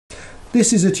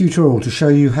This is a tutorial to show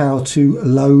you how to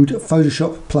load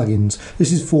Photoshop plugins.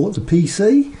 This is for the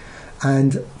PC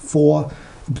and for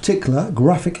in particular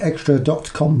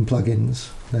Graphicxtras.com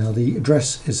plugins. Now the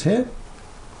address is here.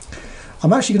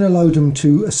 I'm actually going to load them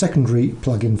to a secondary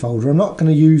plugin folder. I'm not going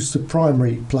to use the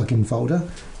primary plugin folder.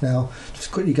 Now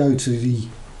just quickly go to the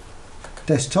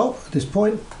desktop at this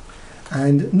point,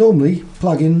 and normally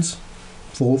plugins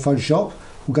for Photoshop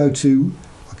will go to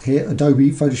here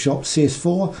Adobe Photoshop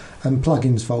CS4 and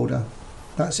plugins folder.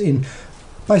 That's in.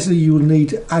 Basically you will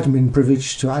need admin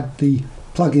privilege to add the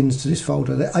plugins to this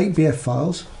folder. They're 8BF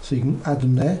files, so you can add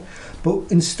them there,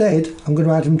 but instead I'm going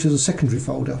to add them to the secondary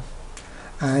folder,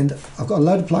 and I've got a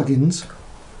load of plugins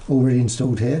already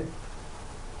installed here.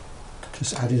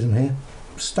 Just added them here.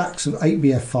 Stacks of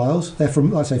 8BF files. They're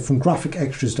from, like I say, from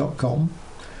Graphicxtras.com,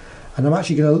 and I'm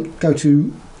actually going to go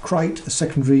to create a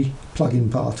secondary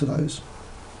plugin part of those.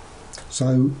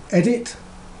 So edit,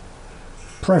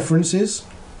 preferences,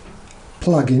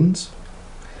 plugins,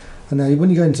 and now when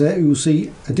you go into there you will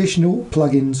see additional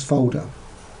plugins folder.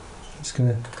 Just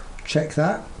going to check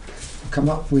that. I'll come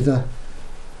up with a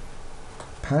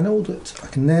panel that I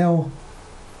can now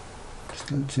just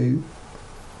go to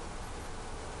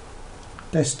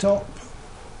desktop.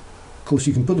 Of course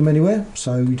you can put them anywhere,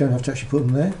 so you don't have to actually put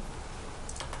them there.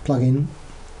 Plugin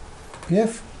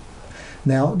PF.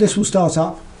 Now this will start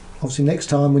up obviously next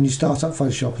time when you start up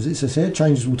Photoshop. As it says here,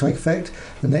 changes will take effect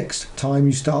the next time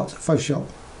you start Photoshop.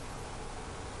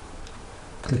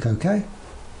 Click OK.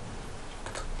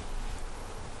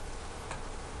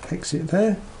 Exit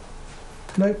there.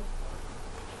 Nope.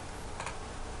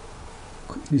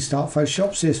 Quickly start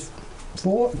Photoshop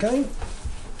CS4 again.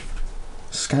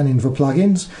 Scanning for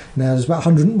plugins. Now there's about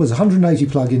 180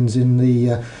 plugins in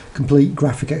the complete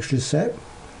Graphicxtras set.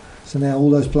 So now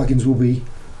all those plugins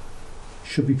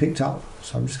should be picked up.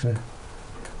 So I'm just going to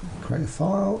create a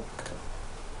file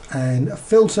and a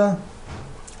filter,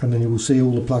 and then you will see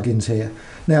all the plugins here.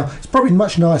 Now it's probably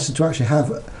much nicer to actually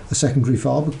have a secondary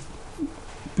file,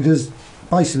 because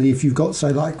basically if you've got,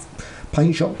 say, like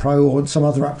Paint Shop Pro or some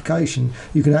other application,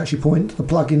 you can actually point the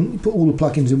plugin, put all the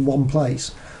plugins in one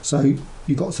place. So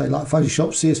you've got, say, like Photoshop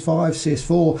CS5,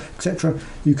 CS4, etc.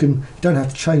 You don't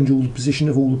have to change all the position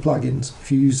of all the plugins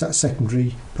if you use that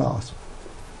secondary part.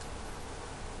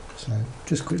 So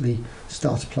just quickly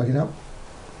start a plugin up,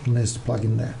 and there's the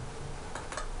plugin there.